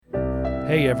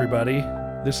Hey everybody,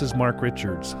 this is Mark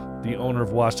Richards, the owner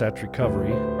of Wasatch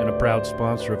Recovery and a proud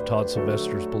sponsor of Todd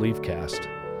Sylvester's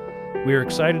BeliefCast. We are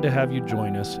excited to have you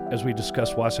join us as we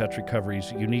discuss Wasatch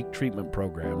Recovery's unique treatment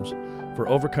programs for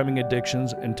overcoming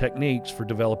addictions and techniques for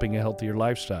developing a healthier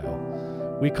lifestyle.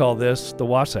 We call this the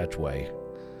Wasatch Way.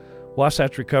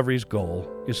 Wasatch Recovery's goal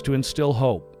is to instill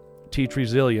hope, teach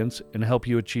resilience, and help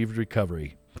you achieve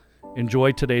recovery.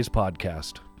 Enjoy today's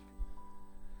podcast.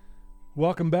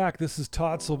 Welcome back. This is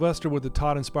Todd Sylvester with the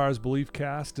Todd Inspires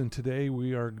BeliefCast, and today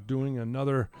we are doing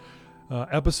another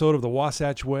episode of the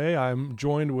Wasatch Way. I'm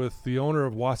joined with the owner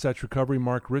of Wasatch Recovery,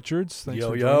 Mark Richards. Thanks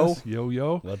for joining us.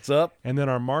 Yo. What's up? And then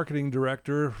our marketing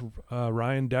director,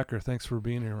 Ryan Decker. Thanks for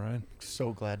being here, Ryan.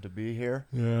 So glad to be here.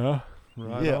 Yeah,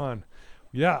 right on.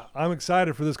 Yeah, I'm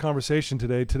excited for this conversation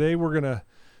today. Today we're going to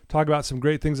talk about some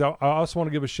great things. I also want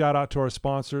to give a shout out to our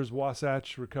sponsors.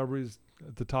 Wasatch Recovery's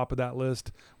at the top of that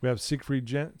list. We have Siegfried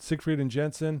and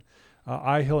Jensen,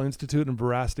 iHill Institute, and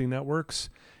Veracity Networks.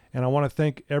 And I want to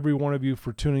thank every one of you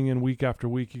for tuning in week after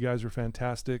week. You guys are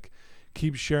fantastic.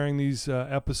 Keep sharing these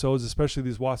episodes, especially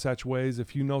these Wasatch Ways.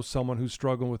 If you know someone who's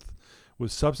struggling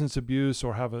with substance abuse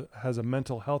or has a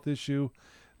mental health issue,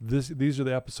 these are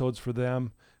the episodes for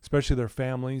them, especially their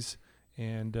families.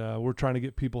 And we're trying to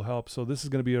get people help. So this is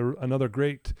going to be another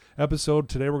great episode.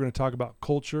 Today we're going to talk about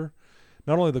culture.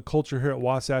 Not only the culture here at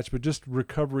Wasatch, but just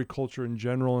recovery culture in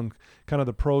general and kind of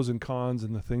the pros and cons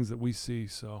and the things that we see.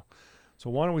 So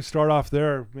why don't we start off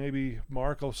there? Maybe,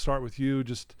 Mark, I'll start with you.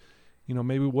 Just,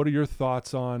 maybe what are your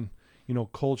thoughts on,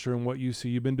 culture and what you see?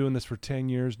 You've been doing this for 10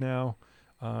 years now.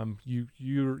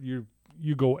 You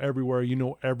go everywhere. You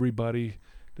know everybody.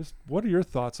 Just what are your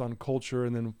thoughts on culture,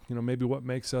 and then, maybe what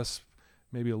makes us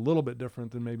maybe a little bit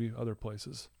different than maybe other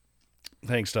places?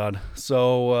 Thanks, Todd.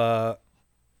 So,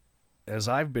 as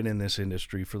I've been in this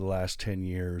industry for the last 10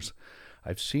 years,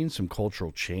 I've seen some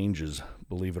cultural changes,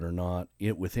 believe it or not,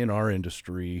 within our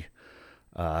industry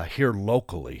here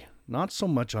locally. Not so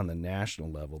much on the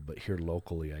national level, but here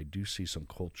locally, I do see some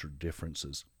culture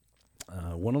differences.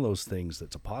 One of those things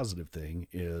that's a positive thing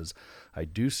is I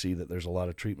do see that there's a lot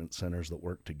of treatment centers that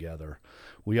work together.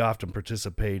 We often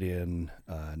participate in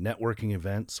networking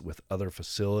events with other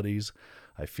facilities.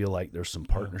 I feel like there's some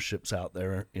partnerships out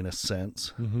there in a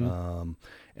sense, and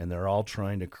they're all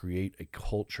trying to create a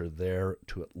culture there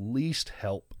to at least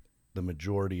help the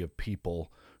majority of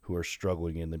people who are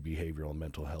struggling in the behavioral and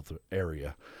mental health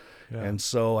area. Yeah. And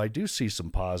so I do see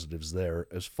some positives there.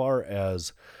 As far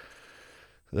as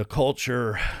the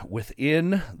culture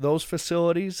within those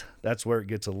facilities, that's where it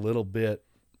gets a little bit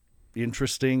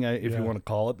interesting, if you want to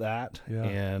call it that. Yeah.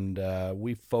 And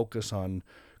we focus on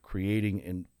creating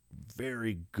a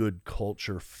very good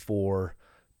culture for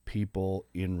people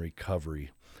in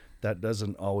recovery. That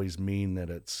doesn't always mean that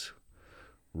it's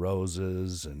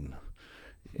roses and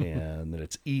that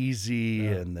it's easy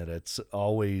and that it's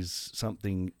always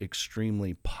something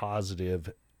extremely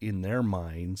positive in their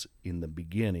minds in the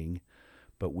beginning.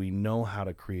 But we know how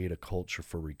to create a culture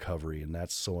for recovery, and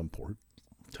that's so important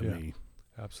to me.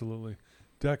 Absolutely.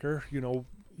 Decker,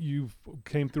 you've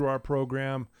came through our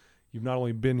program. You've not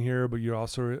only been here, but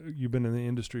you've been in the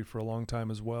industry for a long time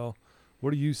as well.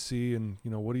 What do you see, and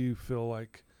what do you feel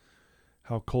like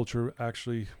how culture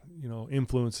actually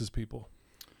influences people?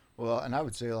 Well, and I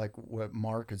would say like what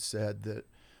Mark had said, that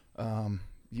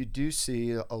you do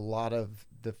see a lot of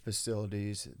the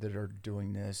facilities that are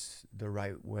doing this the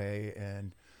right way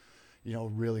and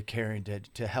really caring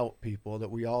to help people, that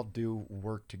we all do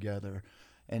work together.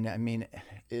 And I mean,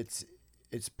 it's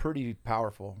pretty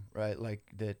powerful, right? Like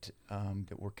that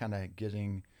we're kind of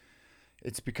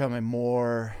it's becoming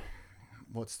more,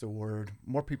 what's the word?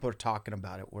 More people are talking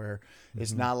about it, where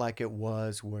it's not like it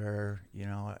was where,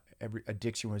 every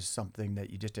addiction was something that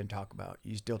you just didn't talk about.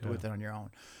 You just dealt with it on your own.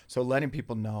 So letting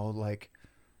people know, like,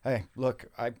 hey, look,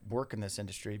 I work in this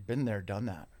industry, been there, done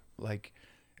that. Like,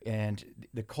 and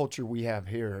the culture we have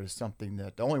here is something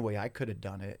that the only way I could have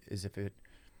done it is if it,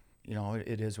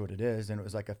 it is what it is. And it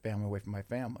was like a family away from my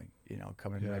family,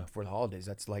 coming right before the holidays.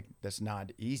 That's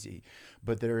not easy,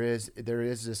 but there is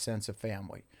a sense of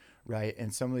family, right?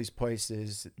 And some of these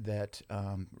places that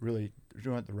really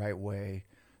doing it the right way,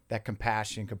 that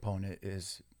compassion component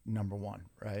is number one,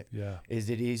 right? Yeah.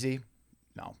 Is it easy?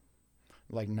 No,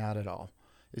 like not at all.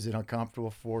 Is it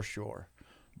uncomfortable? For sure.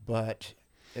 But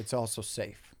it's also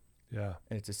safe. Yeah.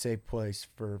 And it's a safe place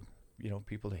for,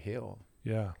 people to heal.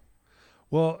 Yeah.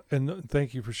 Well, and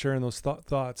thank you for sharing those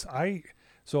thoughts. I'm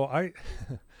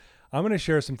going to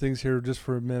share some things here just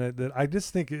for a minute that I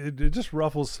just think it just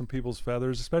ruffles some people's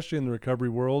feathers, especially in the recovery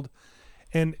world.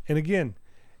 And again,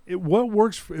 what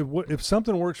works for, if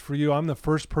something works for you, I'm the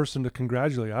first person to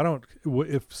congratulate. I don't,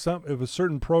 if a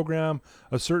certain program,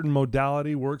 a certain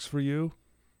modality works for you,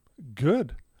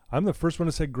 good. I'm the first one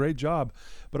to say great job.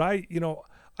 But I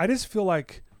just feel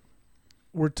like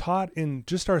we're taught in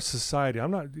just our society.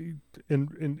 I'm not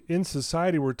in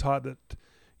society. We're taught that,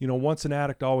 once an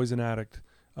addict, always an addict.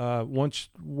 Once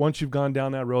you've gone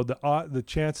down that road, the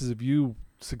chances of you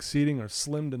succeeding are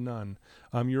slim to none.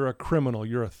 You're a criminal,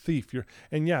 you're a thief,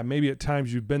 maybe at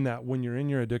times you've been that when you're in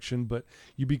your addiction, but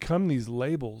you become these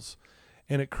labels,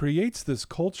 and it creates this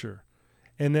culture.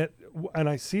 And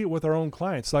I see it with our own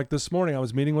clients. Like this morning, I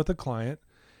was meeting with a client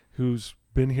who's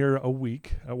been here a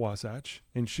week at Wasatch,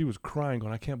 and she was crying,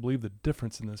 going, I can't believe the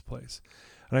difference in this place.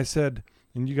 And I said,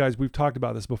 and you guys, we've talked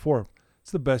about this before,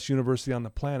 it's the best university on the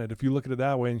planet, if you look at it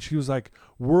that way. And she was like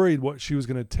worried what she was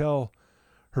going to tell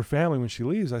her family when she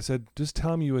leaves. I said, just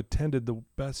tell them you attended the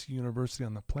best university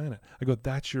on the planet. I go,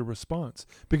 that's your response,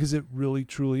 because it really,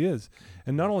 truly is.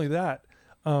 And not only that,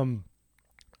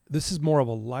 this is more of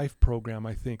a life program.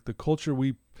 I think the culture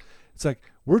it's like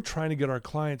we're trying to get our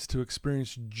clients to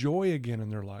experience joy again in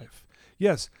their life.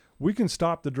 Yes, we can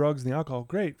stop the drugs and the alcohol.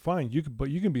 Great, fine. But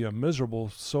you can be a miserable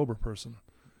sober person,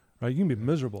 right? You can be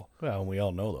miserable. Well, and we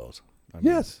all know those.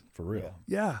 Yes, for real.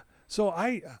 Yeah. So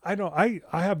I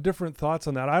have different thoughts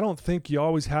on that. I don't think you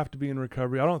always have to be in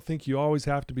recovery. I don't think you always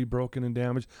have to be broken and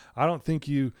damaged. I don't think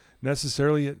you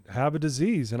necessarily have a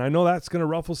disease. And I know that's going to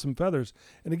ruffle some feathers.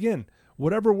 And again,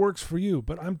 whatever works for you.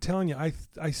 But I'm telling you,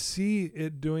 I see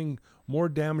it doing more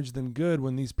damage than good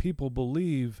when these people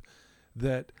believe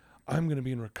that I'm going to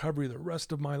be in recovery the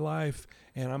rest of my life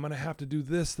and I'm going to have to do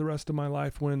this the rest of my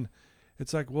life, when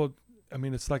it's like, well, I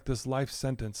mean, it's like this life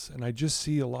sentence. And I just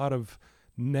see a lot of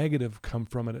negative come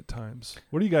from it at times.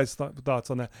 What are you guys' thoughts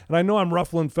on that? And I know I'm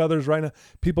ruffling feathers right now.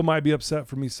 People might be upset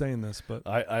for me saying this, but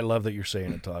I love that you're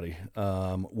saying it, Toddy.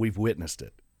 We've witnessed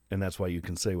it, and that's why you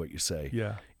can say what you say.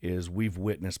 Yeah, is we've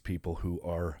witnessed people who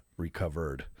are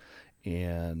recovered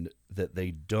and that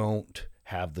they don't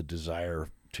have the desire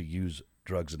to use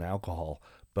drugs and alcohol,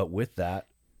 but with that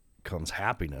comes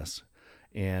happiness.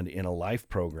 And in a life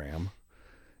program,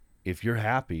 if you're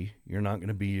happy, you're not going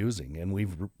to be using. And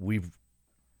we've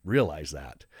realized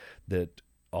that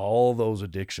all those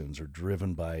addictions are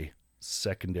driven by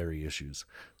secondary issues,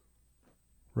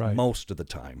 right, most of the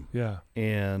time. Yeah.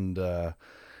 And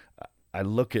I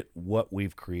look at what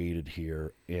we've created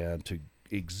here, and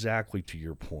exactly to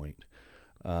your point,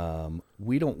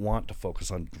 we don't want to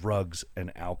focus on drugs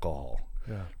and alcohol.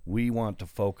 Yeah. We want to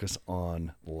focus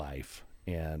on life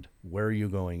and where are you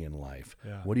going in life?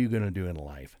 Yeah. What are you going to do in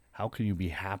life? How can you be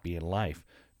happy in life?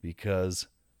 Because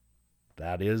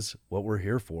that is what we're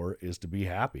here for, is to be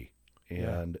happy.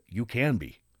 And you can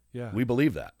be. Yeah. We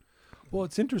believe that. Well,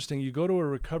 it's interesting. You go to a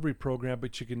recovery program,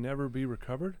 but you can never be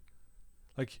recovered.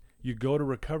 Like you go to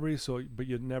recovery, but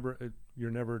you're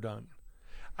never done.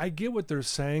 I get what they're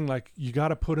saying. Like you got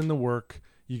to put in the work.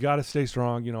 You got to stay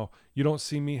strong. You don't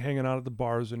see me hanging out at the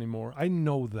bars anymore. I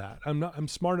know that. I'm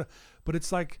smart, but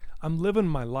it's like I'm living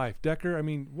my life. Decker, I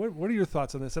mean, what are your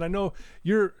thoughts on this? And I know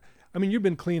you've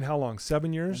been clean how long?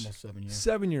 7 years? Almost 7 years.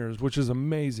 7 years, which is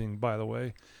amazing, by the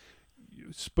way.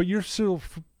 But you're still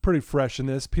pretty fresh in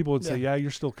this. People would say, yeah,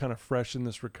 you're still kind of fresh in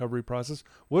this recovery process.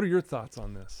 What are your thoughts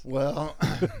on this? Well,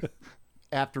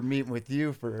 after meeting with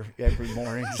you for every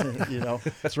morning,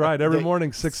 That's right. Every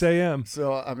morning, 6 a.m.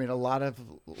 So, I mean, a lot of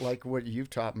like what you've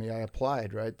taught me, I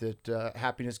applied, right? That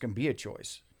happiness can be a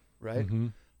choice, right? Mm-hmm.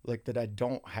 Like that I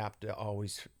don't have to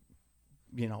always,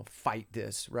 fight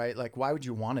this, right? Like, why would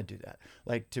you want to do that?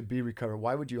 Like to be recovered,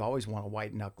 why would you always want to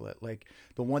white knuckle it? Like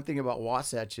the one thing about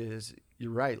Wasatch is,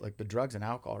 you're right, like the drugs and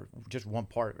alcohol are just one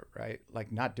part of it, right?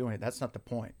 Like not doing it, that's not the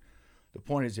point. The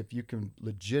point is if you can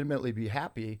legitimately be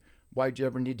happy, why'd you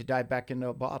ever need to dive back into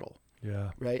a bottle?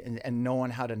 Yeah. Right. And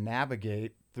knowing how to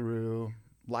navigate through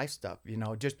life stuff,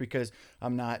 just because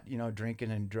I'm not,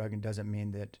 drinking and drugging doesn't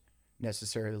mean that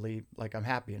necessarily like I'm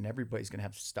happy, and everybody's going to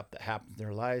have stuff that happens in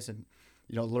their lives, and,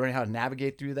 learning how to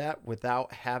navigate through that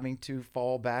without having to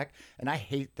fall back. And I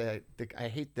hate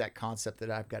that concept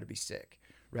that I've got to be sick,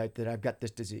 right? That I've got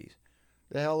this disease.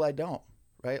 The hell I don't,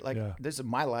 right? Like This is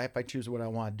my life. I choose what I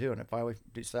want to do. And if I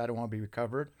decide I want to be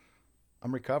recovered,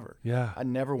 I'm recovered. Yeah. I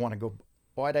never want to go.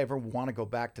 Why'd I ever want to go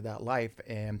back to that life?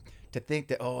 And to think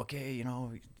that, okay,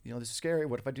 this is scary.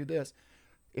 What if I do this?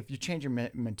 If you change your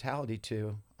mentality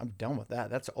to, I'm done with that.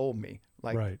 That's old me.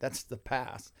 Like that's the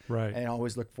past. Right. And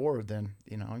always look forward. Then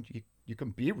you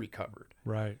can be recovered.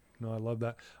 Right. No, I love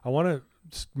that. I want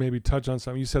to maybe touch on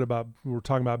something you said about, we're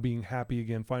talking about being happy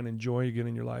again, finding joy again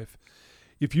in your life.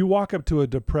 If you walk up to a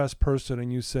depressed person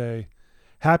and you say,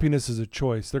 happiness is a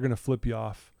choice. They're going to flip you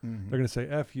off. Mm-hmm. They're going to say,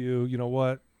 F you, you know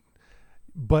what?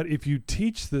 But if you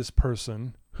teach this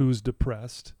person who's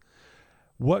depressed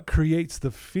what creates the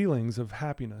feelings of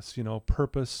happiness,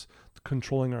 purpose,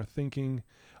 controlling our thinking,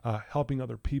 helping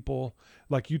other people.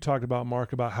 Like you talked about,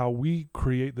 Mark, about how we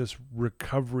create this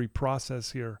recovery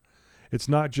process here. It's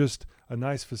not just a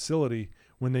nice facility.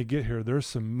 When they get here, there's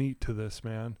some meat to this,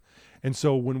 man. And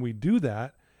so when we do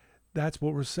that, that's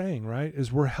what we're saying, right?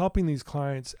 Is we're helping these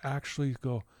clients actually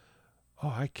go, oh,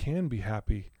 I can be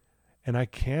happy and I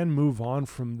can move on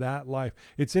from that life.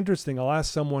 It's interesting. I'll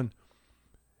ask someone,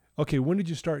 okay, when did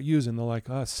you start using? They're like,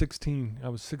 16. I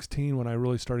was 16 when I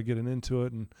really started getting into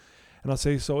it. And I'll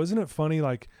say, so isn't it funny?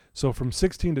 Like, so from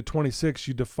 16 to 26,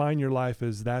 you define your life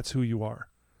as that's who you are.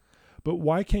 But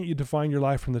why can't you define your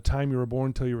life from the time you were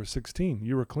born till you were 16?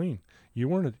 You were clean. You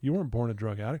weren't born a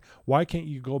drug addict. Why can't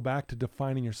you go back to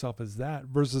defining yourself as that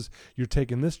versus you're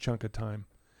taking this chunk of time?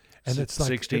 And it's like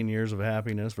 16 years of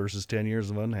happiness versus 10 years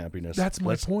of unhappiness. That's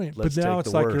my point. But now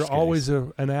it's like you're always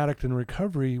an addict in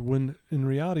recovery when in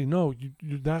reality, no,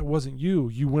 that wasn't you.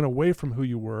 You went away from who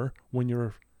you were when you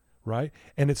were, right?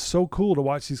 And it's so cool to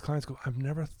watch these clients go, I've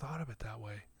never thought of it that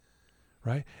way.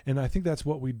 Right. And I think that's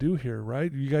what we do here,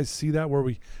 right? You guys see that where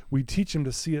we teach them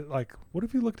to see it like, what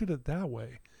if you looked at it that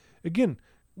way? Again,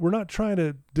 we're not trying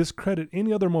to discredit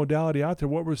any other modality out there.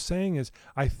 What we're saying is,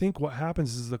 I think what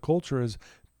happens is the culture is,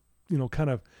 kind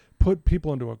of put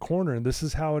people into a corner and this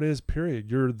is how it is, period.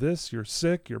 You're this, you're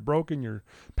sick, you're broken, you're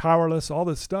powerless, all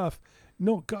this stuff.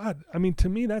 No, God, I mean, to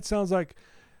me, that sounds like,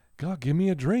 God, give me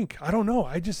a drink. I don't know.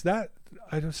 I just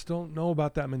don't know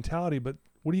about that mentality, but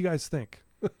what do you guys think?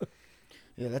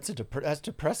 Yeah, that's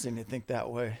depressing to think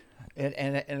that way,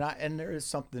 and there is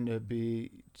something to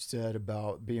be said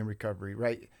about being recovery,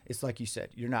 right? It's like you said,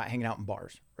 you're not hanging out in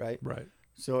bars, right? Right.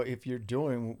 So if you're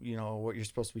doing, what you're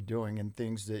supposed to be doing and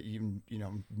things that you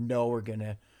know are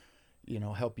gonna,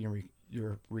 help you in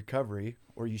your recovery,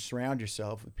 or you surround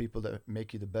yourself with people that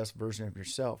make you the best version of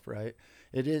yourself, right?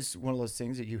 It is one of those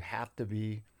things that you have to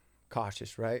be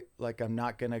cautious, right? Like I'm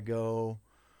not gonna go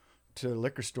to the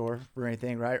liquor store or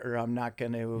anything, right? Or I'm not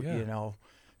going to,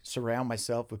 surround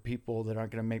myself with people that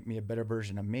aren't going to make me a better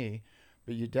version of me.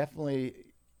 But you definitely,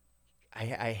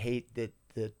 I hate that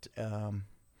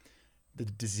the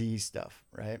disease stuff,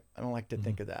 right? I don't like to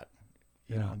think of that,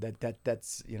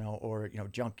 that's, or,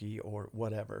 junkie or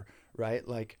whatever, right?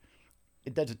 Like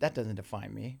that doesn't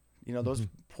define me. Those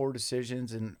poor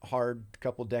decisions and hard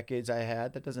couple decades I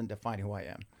had, that doesn't define who I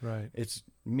am. Right. It's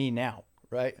me now.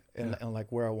 Right. And like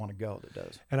where I want to go, that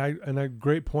does. And a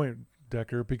great point,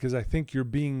 Decker, because I think you're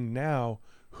being now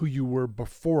who you were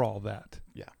before all that.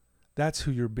 Yeah. That's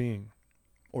who you're being.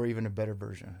 Or even a better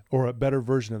version. Or a better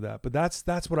version of that. But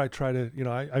that's what I try to,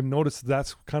 I've noticed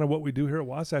that's kind of what we do here at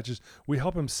Wasatch is we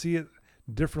help them see it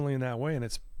differently in that way. And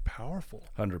it's powerful.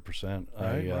 100%.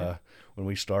 Right? When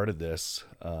we started this,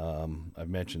 I've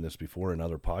mentioned this before in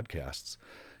other podcasts,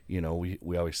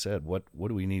 we always said, what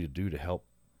do we need to do to help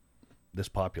this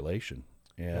population?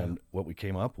 And what we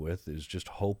came up with is just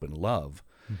hope and love.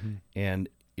 Mm-hmm. And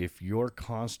if you're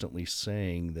constantly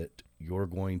saying that you're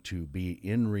going to be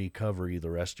in recovery the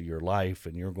rest of your life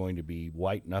and you're going to be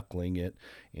white knuckling it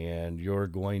and you're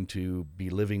going to be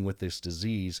living with this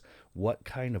disease, what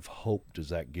kind of hope does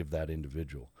that give that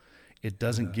individual? It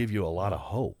doesn't give you a lot of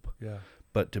hope. Yeah.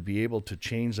 But to be able to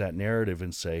change that narrative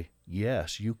and say,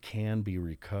 yes, you can be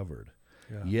recovered.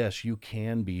 Yeah. Yes, you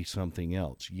can be something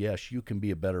else. Yes, you can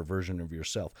be a better version of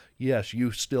yourself. Yes,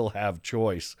 you still have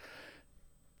choice.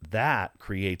 That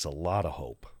creates a lot of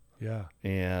hope. Yeah.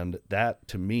 And that,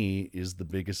 to me, is the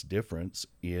biggest difference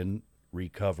in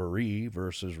recovery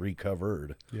versus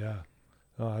recovered. Yeah.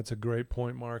 Oh, that's a great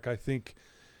point, Mark. I think,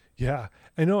 I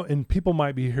know, and people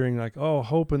might be hearing like, oh,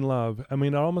 hope and love. I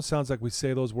mean, it almost sounds like we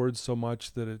say those words so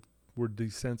much that we're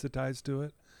desensitized to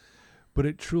it. But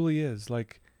it truly is.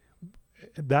 Like,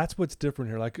 that's what's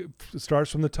different here. Like it starts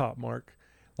from the top, Mark.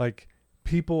 Like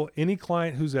people, any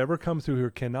client who's ever come through here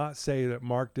cannot say that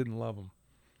Mark didn't love them.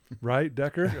 Right,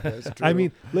 Decker? That's true. I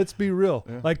mean, let's be real.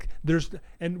 Yeah. Like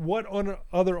and what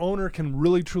other owner can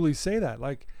really truly say that?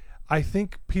 Like, I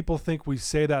think people think we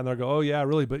say that and they'll go, oh yeah,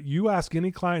 really. But you ask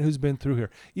any client who's been through here,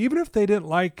 even if they didn't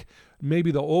like maybe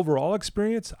the overall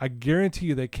experience, I guarantee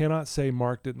you they cannot say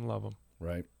Mark didn't love them.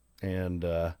 Right. And,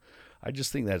 I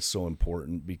just think that's so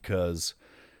important because,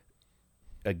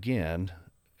 again,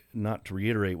 not to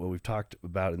reiterate what we've talked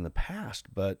about in the past,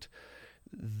 but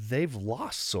they've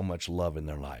lost so much love in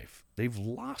their life. They've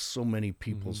lost so many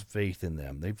people's faith in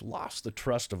them. They've lost the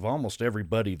trust of almost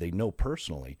everybody they know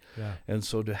personally. Yeah. And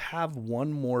so to have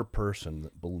one more person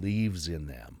that believes in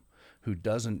them, who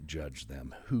doesn't judge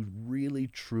them, who really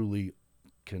truly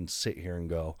can sit here and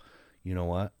go, you know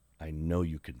what, I know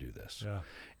you can do this. Yeah.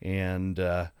 And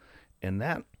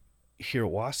that here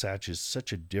at Wasatch is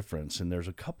such a difference. And there's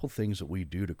a couple things that we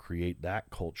do to create that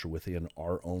culture within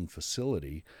our own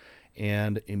facility.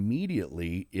 And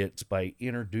immediately it's by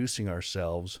introducing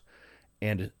ourselves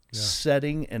and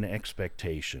setting an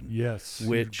expectation. Yes.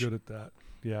 Which you're good at that.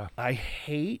 Yeah. I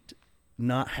hate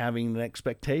not having an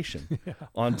expectation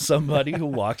on somebody who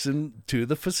walks into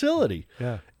the facility.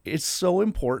 Yeah. It's so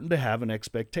important to have an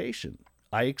expectation.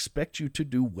 I expect you to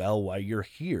do well while you're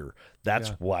here. That's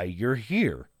why you're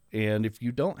here. And if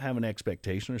you don't have an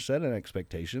expectation or set an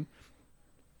expectation,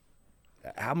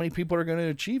 how many people are going to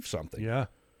achieve something? Yeah.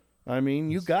 I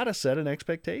mean, you got to set an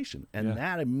expectation. And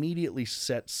that immediately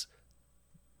sets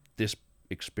this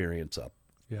experience up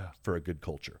for a good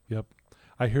culture. Yep.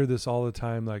 I hear this all the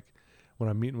time, like when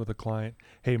I'm meeting with a client,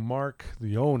 hey, Mark,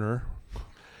 the owner,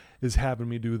 is having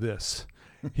me do this.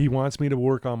 He wants me to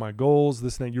work on my goals,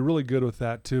 this and that. You're really good with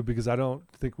that too, because I don't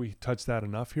think we touch that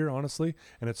enough here, honestly.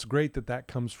 And it's great that that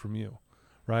comes from you,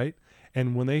 right?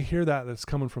 And when they hear that that's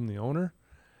coming from the owner,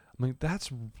 I mean,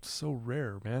 that's so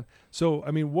rare, man. So,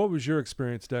 I mean, what was your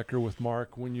experience, Decker, with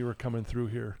Mark when you were coming through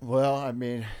here? Well, I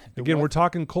mean, again, we're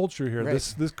talking culture here.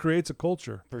 Right. This creates a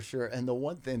culture. For sure. And the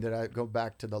one thing that I go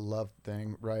back to the love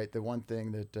thing, right? The one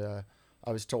thing that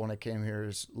I was told when I came here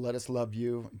is let us love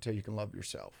you until you can love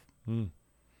yourself.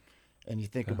 And you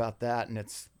think about that, and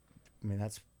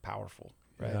that's powerful,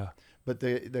 right? Yeah. But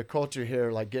the culture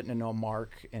here, like getting to know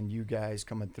Mark and you guys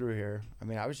coming through here, I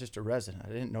mean, I was just a resident. I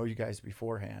didn't know you guys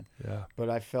beforehand. Yeah. But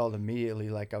I felt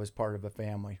immediately like I was part of a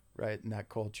family, right? In that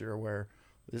culture where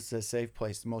this is a safe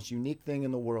place, the most unique thing in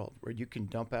the world, where you can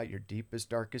dump out your deepest,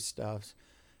 darkest stuffs,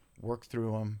 work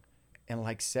through them, and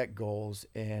like set goals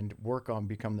and work on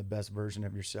become the best version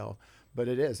of yourself. But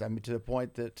it is, I mean, to the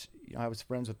point that I was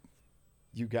friends with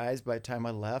you guys by the time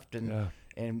I left,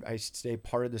 and I stayed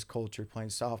part of this culture, playing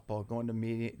softball, going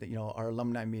to our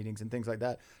alumni meetings and things like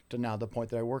that, to now the point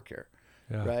that I work here,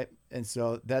 right? And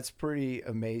so that's pretty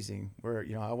amazing. Where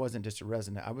I wasn't just a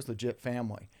resident; I was legit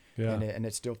family, and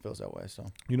it still feels that way.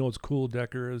 So what's cool,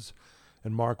 Decker, is,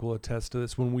 and Mark will attest to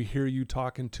this, when we hear you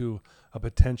talking to a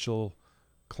potential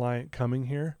client coming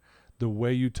here, the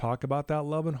way you talk about that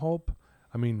love and hope,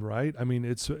 I mean, right? I mean,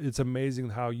 it's amazing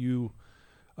how you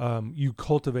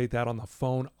cultivate that on the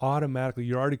phone automatically.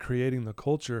 You're already creating the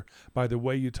culture by the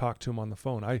way you talk to them on the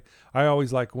phone. I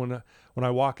always like when I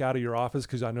walk out of your office,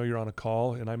 because I know you're on a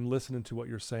call and I'm listening to what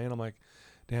you're saying. I'm like,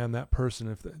 damn, that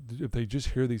person, if they just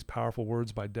hear these powerful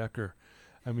words by Decker,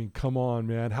 I mean, come on,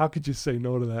 man. How could you say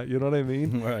no to that? You know what I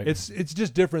mean? Right. It's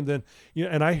just different than,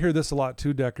 and I hear this a lot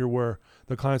too, Decker, where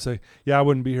the clients say, yeah, I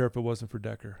wouldn't be here if it wasn't for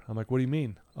Decker. I'm like, what do you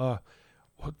mean?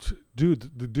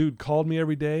 Dude, the dude called me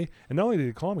every day, and not only did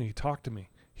he call me, he talked to me.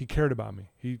 He cared about me.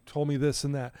 He told me this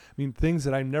and that. I mean, things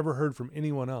that I never heard from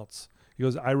anyone else. He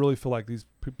goes, I really feel like these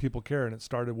people care, and it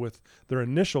started with their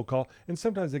initial call, and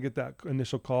sometimes they get that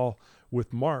initial call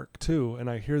with Mark too, and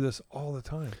I hear this all the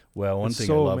time. Well, one it's thing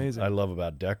so I love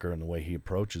about Decker and the way he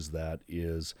approaches that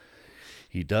is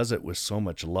he does it with so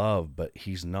much love, but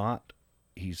he's not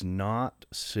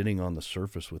sitting on the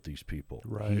surface with these people.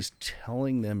 Right. He's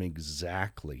telling them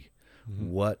exactly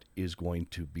what is going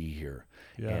to be here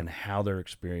and how their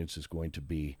experience is going to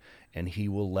be. And he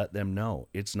will let them know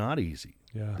it's not easy.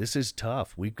 Yeah. This is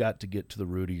tough. We've got to get to the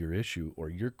root of your issue, or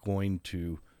you're going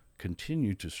to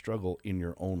continue to struggle in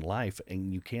your own life,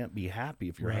 and you can't be happy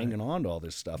if you're hanging on to all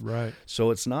this stuff. Right.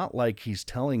 So it's not like he's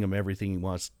telling them everything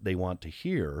they want to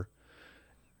hear.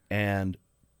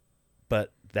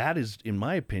 But that is, in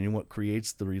my opinion, what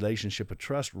creates the relationship of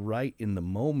trust right in the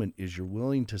moment, is you're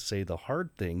willing to say the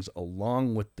hard things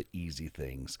along with the easy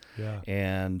things. Yeah.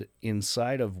 And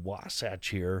inside of Wasatch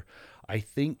here, I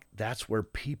think that's where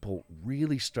people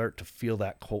really start to feel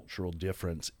that cultural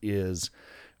difference is,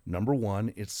 number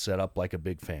one, it's set up like a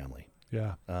big family.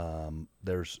 Yeah.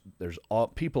 There's all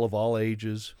people of all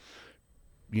ages.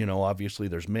 Obviously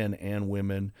there's men and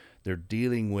women. They're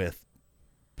dealing with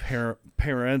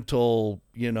parental,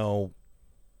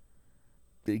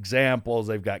 examples.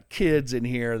 They've got kids in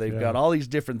here. They've got all these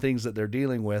different things that they're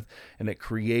dealing with, and it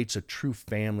creates a true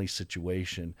family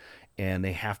situation, and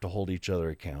they have to hold each other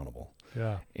accountable.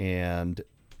 Yeah. And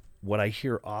what I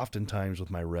hear oftentimes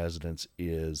with my residents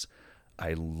is,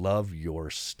 I love your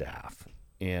staff.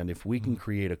 And if we can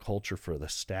create a culture for the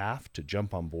staff to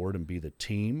jump on board and be the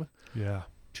team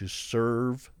to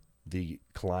serve the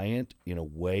client in a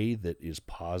way that is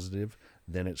positive,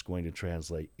 then it's going to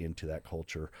translate into that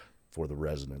culture for the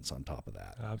residents on top of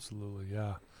that. Absolutely.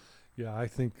 Yeah. Yeah, I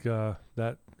think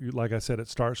that, like I said, it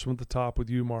starts from the top with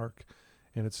you, Mark,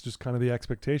 and it's just kind of the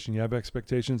expectation. You have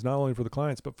expectations not only for the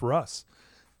clients, but for us,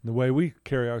 the way we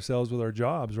carry ourselves with our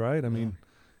jobs, right? I mean,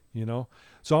 you know.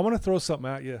 So I want to throw something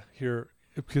at you here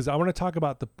because I want to talk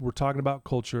about we're talking about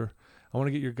culture. I want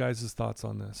to get your guys' thoughts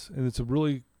on this, and it's a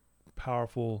really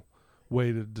powerful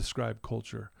way to describe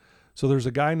culture. So there's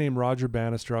a guy named Roger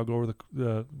Bannister. I'll go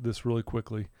over this really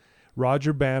quickly.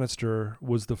 Roger Bannister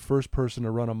was the first person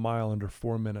to run a mile under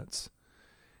 4 minutes.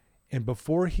 And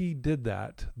before he did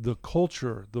that, the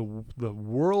culture, the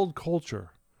world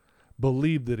culture,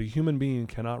 believed that a human being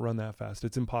cannot run that fast.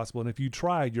 It's impossible. And if you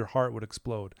tried, your heart would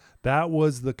explode. That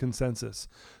was the consensus.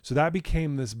 So that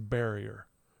became this barrier,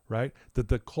 right? That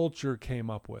the culture came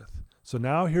up with. So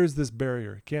now here's this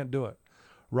barrier. You can't do it.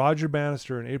 Roger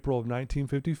Bannister in April of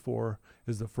 1954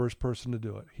 is the first person to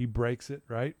do it. He breaks it,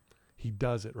 right? He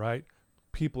does it, right?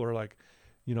 People are like,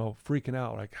 you know, freaking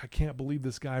out. Like, I can't believe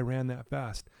this guy ran that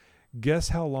fast. Guess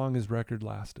how long his record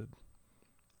lasted?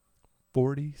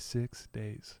 46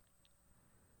 days.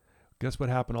 Guess what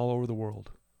happened all over the world?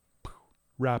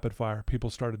 Rapid fire. People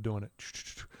started doing it.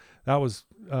 That was,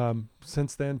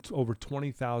 since then, over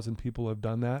 20,000 people have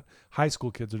done that. High school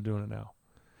kids are doing it now.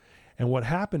 And what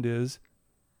happened is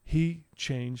he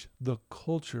changed the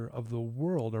culture of the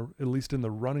world, or at least in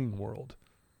the running world.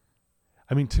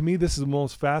 I mean, to me, this is the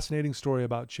most fascinating story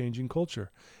about changing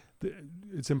culture.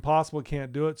 It's impossible,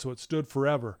 can't do it, so it stood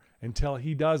forever until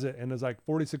he does it, and it's like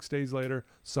 46 days later,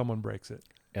 someone breaks it.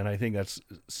 And I think that's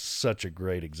such a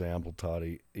great example,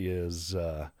 Toddy, is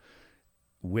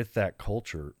with that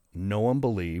culture, no one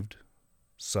believed,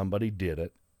 somebody did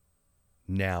it,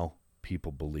 now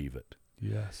people believe it.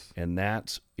 Yes. And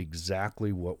that's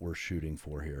exactly what we're shooting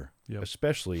for here,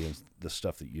 especially in the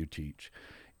stuff that you teach,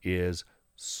 is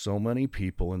so many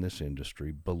people in this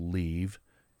industry believe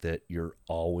that you're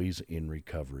always in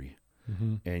recovery.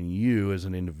 Mm-hmm. And you as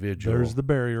an individual... There's the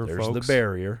barrier, folks. There's the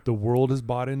barrier. The world has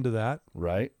bought into that.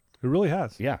 Right? It really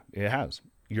has. Yeah, it has.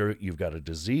 You've got a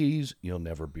disease. You'll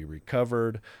never be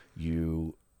recovered.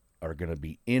 You are going to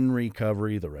be in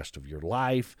recovery the rest of your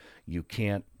life. You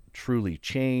can't truly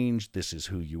change. This is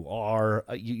who you are.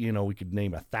 You know, we could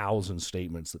name 1,000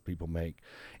 statements that people make.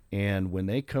 And when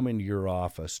they come into your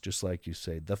office, just like you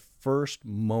say, the first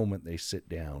moment they sit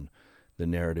down, the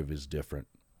narrative is different.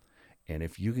 And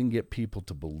if you can get people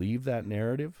to believe that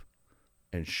narrative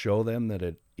and show them that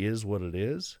it is what it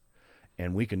is,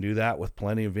 and we can do that with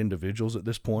plenty of individuals at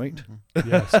this point. Mm-hmm.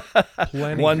 Yes,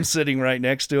 plenty. One sitting right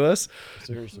next to us.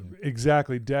 Seriously.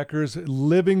 Exactly. Decker's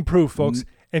living proof, folks.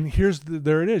 And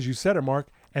there it is. You said it, Mark.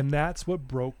 And that's what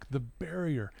broke the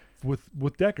barrier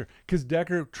with Decker. Because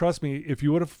Decker, trust me, if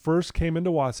you would have first came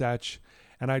into Wasatch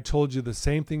and I told you the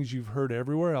same things you've heard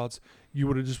everywhere else, you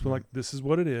would have just been like, this is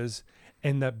what it is.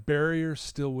 And that barrier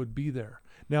still would be there.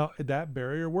 Now, that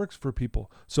barrier works for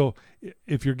people. So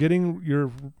if you're getting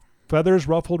your feathers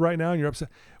ruffled right now and you're upset,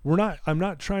 I'm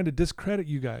not trying to discredit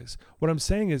you guys. What I'm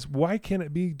saying is, why can't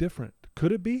it be different?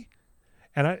 Could it be?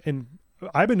 And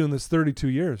I've been doing this 32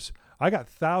 years. I got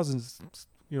thousands,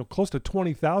 close to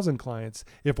 20,000 clients,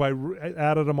 if I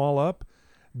added them all up,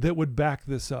 that would back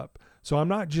this up. So we're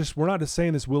not just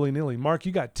saying this willy-nilly. Mark,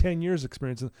 you got 10 years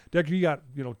experience. Decker, you got,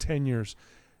 10 years.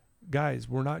 Guys,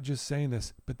 we're not just saying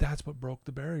this, but that's what broke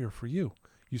the barrier for you.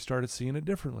 You started seeing it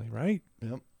differently, right?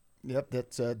 Yep.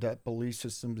 That's that belief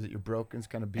system that you're broken is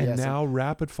kind of BS. And now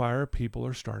rapid fire people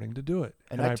are starting to do it.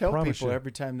 And I tell people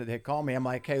every time that they call me, I'm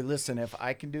like, hey, listen, if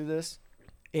I can do this,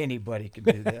 anybody can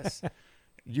do this.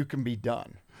 You can be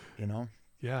done,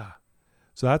 Yeah.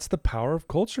 So that's the power of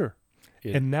culture.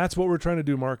 And that's what we're trying to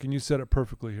do, Mark. And you said it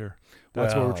perfectly here.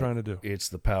 That's what we're trying to do. It's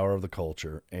the power of the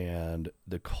culture. And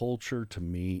the culture, to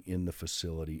me, in the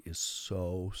facility is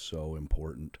so, so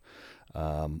important.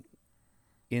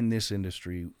 In this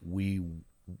industry,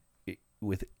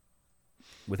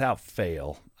 without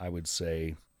fail, I would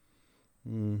say,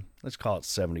 let's call it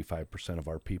 75% of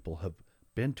our people have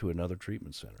been to another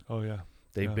treatment center. Oh, yeah.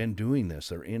 They've been doing this.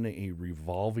 They're in a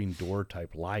revolving door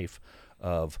type life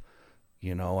of,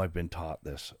 I've been taught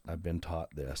this. I've been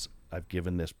taught this. I've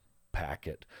given this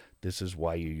packet. This is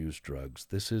why you use drugs.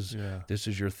 This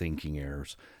is your thinking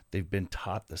errors. They've been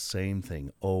taught the same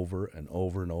thing over and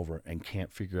over and over and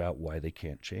can't figure out why they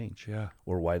can't change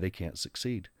or why they can't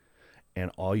succeed. And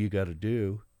all you got to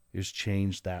do is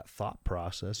change that thought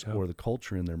process or the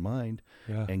culture in their mind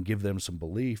and give them some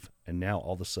belief. And now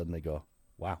all of a sudden they go,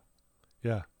 wow,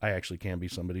 I actually can be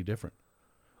somebody different.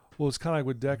 Well, it's kind of like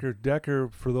with Decker. Decker,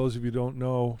 for those of you who don't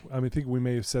know, I think we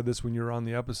may have said this when you were on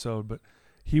the episode, but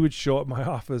he would show up at my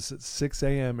office at 6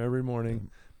 a.m. every morning,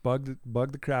 bug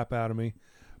the crap out of me,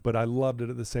 but I loved it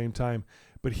at the same time.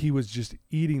 But he was just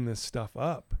eating this stuff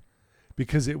up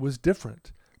because it was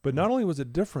different. But not only was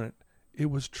it different,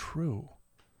 it was true.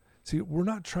 See, we're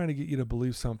not trying to get you to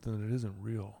believe something that isn't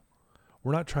real.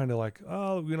 We're not trying to like,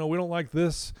 oh, we don't like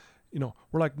this.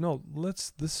 We're like, no,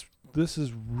 this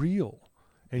is real.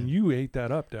 And you ate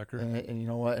that up, Decker. And you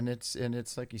know what? And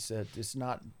it's like you said, it's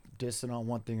not dissing on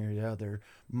one thing or the other.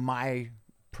 My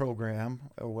program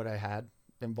or what I had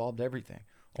involved everything.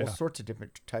 All sorts of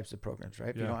different types of programs,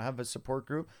 right? If you don't have a support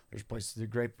group, there's places that are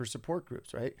great for support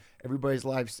groups, right? Everybody's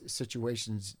life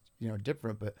situation's,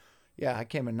 different. But yeah, I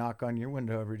came and knock on your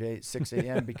window every day at 6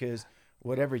 a.m. because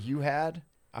whatever you had,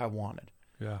 I wanted.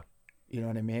 Yeah. You know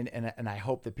what I mean? And I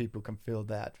hope that people can feel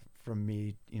that from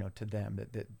me, to them,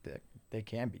 that they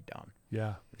can be done.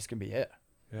 Yeah. This can be it.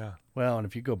 Yeah. Well, and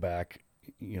if you go back,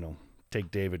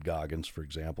 take David Goggins, for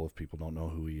example. If people don't know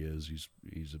who he is,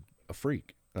 he's a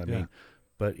freak. I mean,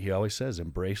 but he always says,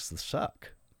 embrace the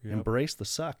suck. Yep. Embrace the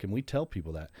suck. And we tell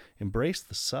people that. Embrace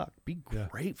the suck. Be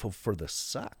grateful for the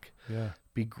suck. Yeah.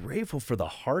 Be grateful for the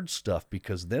hard stuff,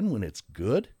 because then when it's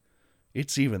good,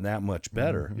 it's even that much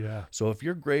better. Mm-hmm. Yeah. So if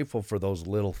you're grateful for those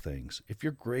little things, if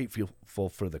you're grateful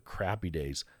for the crappy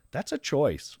days, that's a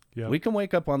choice. Yep. We can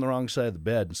wake up on the wrong side of the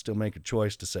bed and still make a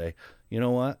choice to say, you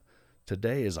know what?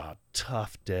 Today is a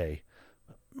tough day.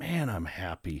 Man, I'm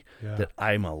happy that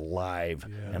I'm alive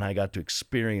and I got to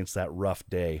experience that rough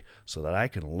day so that I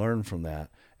can learn from that,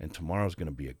 and tomorrow's going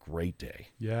to be a great day.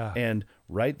 Yeah. And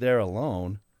right there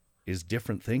alone is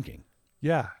different thinking.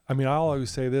 Yeah. I mean, I'll always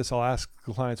say this. I'll ask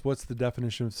clients, what's the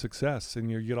definition of success?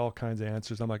 And you get all kinds of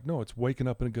answers. I'm like, no, it's waking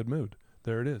up in a good mood.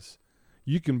 There it is.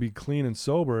 You can be clean and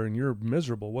sober and you're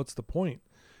miserable. What's the point?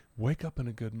 Wake up in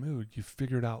a good mood. You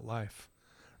figured out life.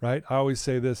 Right? I always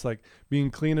say this, like being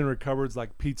clean and recovered is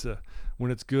like pizza. When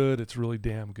it's good, it's really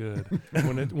damn good.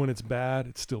 When it's bad,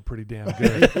 it's still pretty damn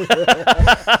good.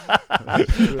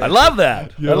 I love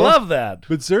that. I love that.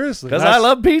 But seriously. Because I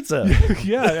love pizza.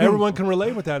 Yeah, everyone can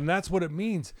relate with that. And that's what it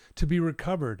means to be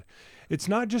recovered. It's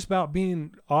not just about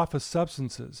being off of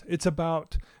substances. It's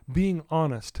about being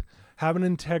honest, having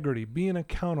integrity, being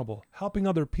accountable, helping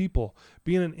other people,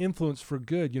 being an influence for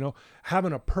good,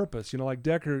 having a purpose, like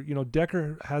Decker,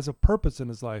 Decker has a purpose in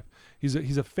his life. He's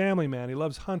a family man. He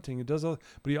loves hunting. But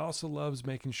he also loves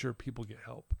making sure people get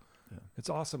help. Yeah. It's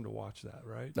awesome to watch that,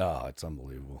 right? Oh, it's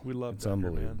unbelievable. We love it's Decker,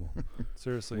 unbelievable. Man.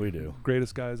 Seriously. We do.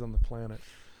 Greatest guys on the planet.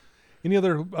 Any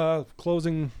other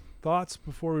closing thoughts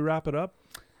before we wrap it up?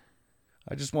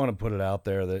 I just want to put it out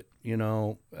there that,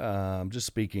 just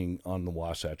speaking on the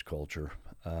Wasatch culture,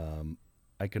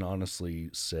 I can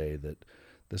honestly say that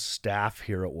the staff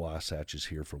here at Wasatch is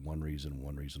here for one reason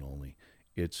only.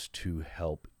 It's to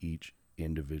help each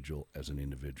individual as an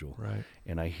individual. Right.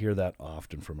 And I hear that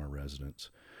often from our residents.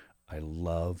 I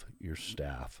love your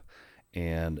staff.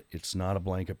 And it's not a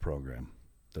blanket program.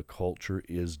 The culture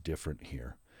is different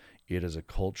here. It is a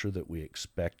culture that we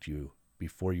expect you,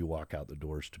 before you walk out the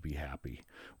doors, to be happy.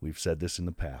 We've said this in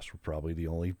the past. We're probably the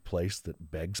only place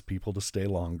that begs people to stay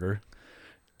longer,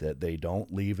 that they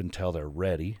don't leave until they're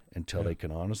ready, until they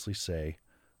can honestly say,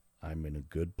 I'm in a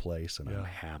good place and I'm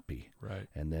happy. Right.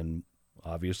 And then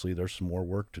obviously there's some more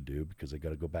work to do because they got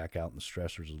to go back out in the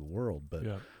stressors of the world. But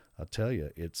I'll tell you,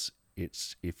 it's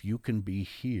if you can be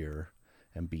here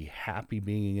and be happy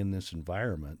being in this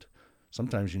environment,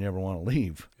 sometimes you never want to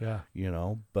leave,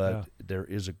 but there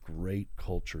is a great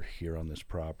culture here on this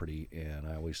property. And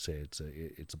I always say it's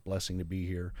a blessing to be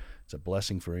here. It's a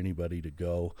blessing for anybody to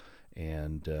go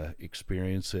and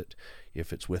experience it,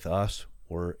 if it's with us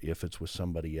or if it's with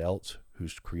somebody else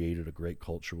who's created a great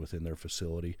culture within their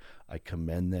facility. I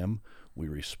commend them. We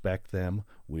respect them.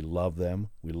 We love them.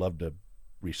 We love to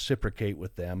reciprocate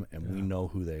with them, and we know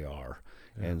who they are.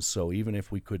 And so even if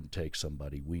we couldn't take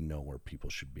somebody, we know where people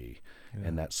should be.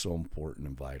 And that's so important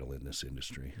and vital in this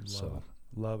industry.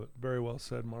 Love it. Very well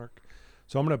said, Mark.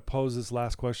 So I'm going to pose this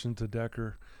last question to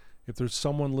Decker. If there's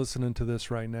someone listening to this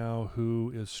right now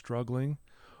who is struggling,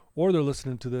 or they're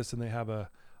listening to this and they have a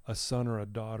son or a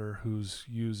daughter who's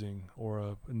using, or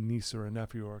a niece or a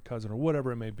nephew or a cousin or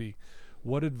whatever it may be,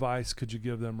 what advice could you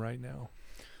give them right now?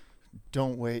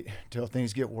 Don't wait till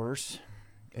things get worse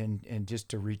and just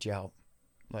to reach out.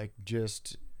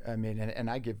 And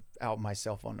I give out my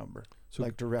cell phone number,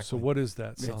 directly. So what is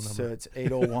that cell number? So it's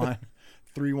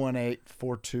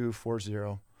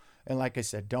 801-318-4240. And like I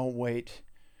said, don't wait.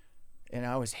 And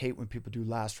I always hate when people do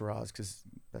last hurrahs because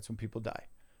that's when people die,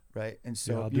 right? And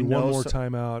so I'll do one more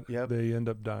time out, they end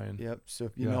up dying. Yep. So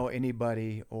if you know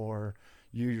anybody, or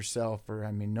you yourself, or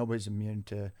nobody's immune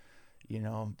to,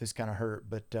 this kind of hurt,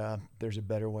 but there's a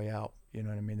better way out. You know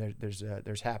what I mean?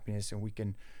 There's happiness, and we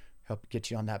can help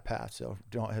get you on that path. So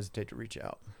don't hesitate to reach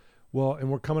out. Well,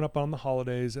 and we're coming up on the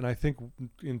holidays, and I think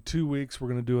in 2 weeks we're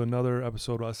going to do another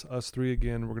episode, us three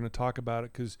again. We're going to talk about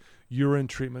it because you're in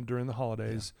treatment during the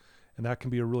holidays, and that can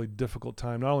be a really difficult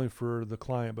time, not only for the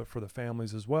client but for the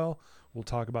families as well. We'll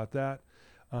talk about that.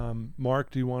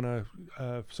 Mark, do you want to,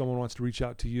 if someone wants to reach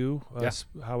out to you,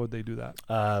 how would they do that?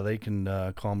 They can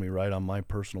call me right on my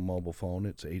personal mobile phone.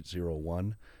 It's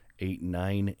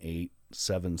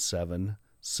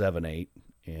 801-898-7778.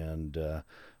 And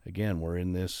again, we're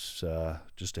in this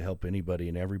just to help anybody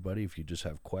and everybody. If you just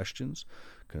have questions,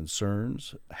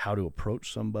 concerns, how to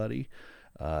approach somebody,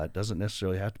 it doesn't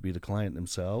necessarily have to be the client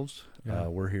themselves. Yeah.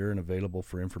 We're here and available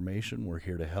for information. We're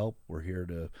here to help. We're here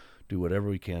to do whatever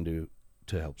we can do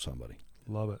to help somebody.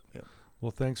 Love it. Yep.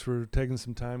 Well, thanks for taking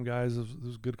some time, guys. It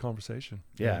was a good conversation.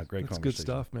 Yeah, great It's conversation. good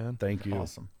stuff, man. Thank you.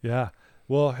 Awesome. Yeah.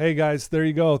 Well, hey guys, there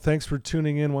you go. Thanks for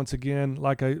tuning in once again.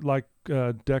 Like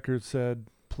Decker said,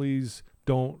 please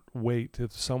don't wait.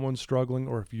 If someone's struggling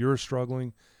or if you're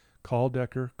struggling, call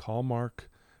Decker, call Mark,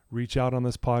 reach out on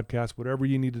this podcast, whatever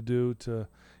you need to do to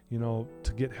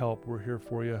get help. We're here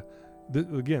for you.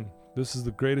 This is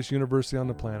the greatest university on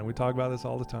the planet. We talk about this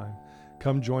all the time.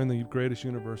 Come join the greatest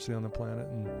university on the planet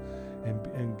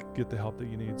and get the help that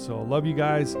you need. So love you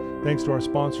guys. Thanks to our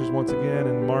sponsors once again,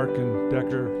 and Mark and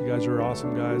Decker. You guys are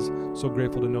awesome guys. So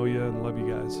grateful to know you and love you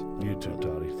guys. You too,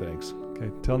 Toddy. Thanks.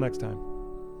 Okay, till next time.